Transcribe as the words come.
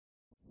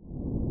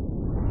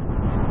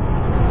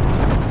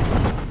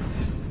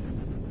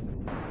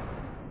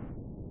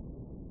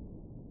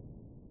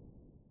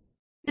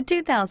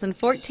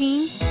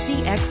2014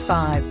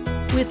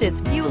 CX-5. With its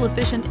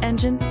fuel-efficient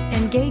engine,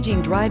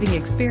 engaging driving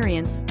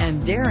experience,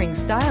 and daring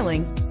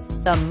styling,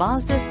 the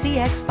Mazda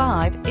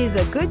CX-5 is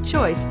a good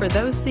choice for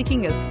those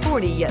seeking a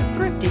sporty yet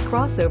thrifty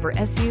crossover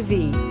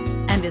SUV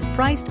and is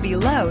priced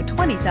below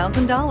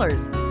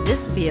 $20,000.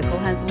 This vehicle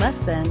has less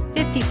than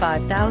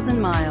 55,000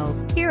 miles.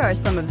 Here are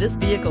some of this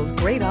vehicle's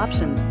great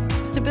options: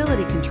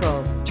 stability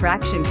control,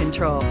 traction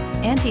control,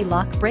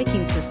 anti-lock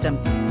braking system,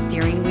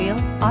 steering wheel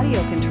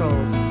audio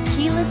controls,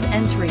 keyless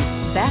entry,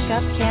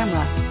 backup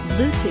camera,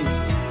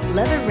 Bluetooth,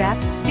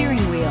 leather-wrapped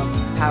steering wheel,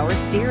 power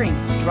steering,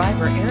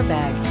 driver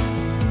airbag.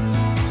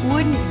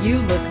 Wouldn't you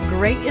look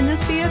great in this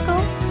vehicle?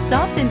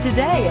 Stop in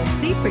today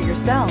and see for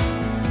yourself.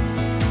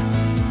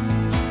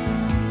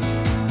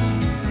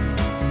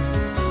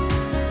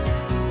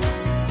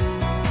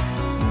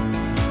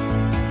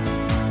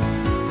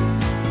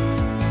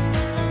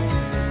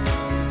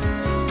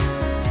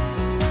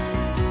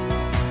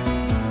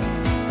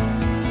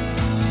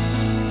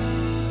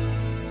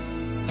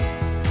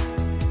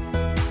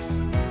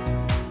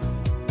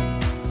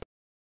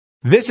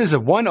 This is a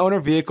one-owner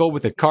vehicle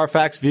with a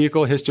CARFAX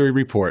Vehicle History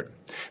Report.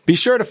 Be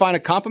sure to find a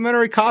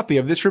complimentary copy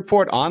of this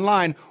report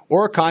online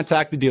or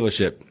contact the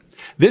dealership.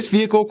 This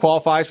vehicle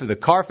qualifies for the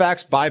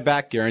CARFAX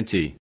Buyback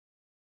Guarantee.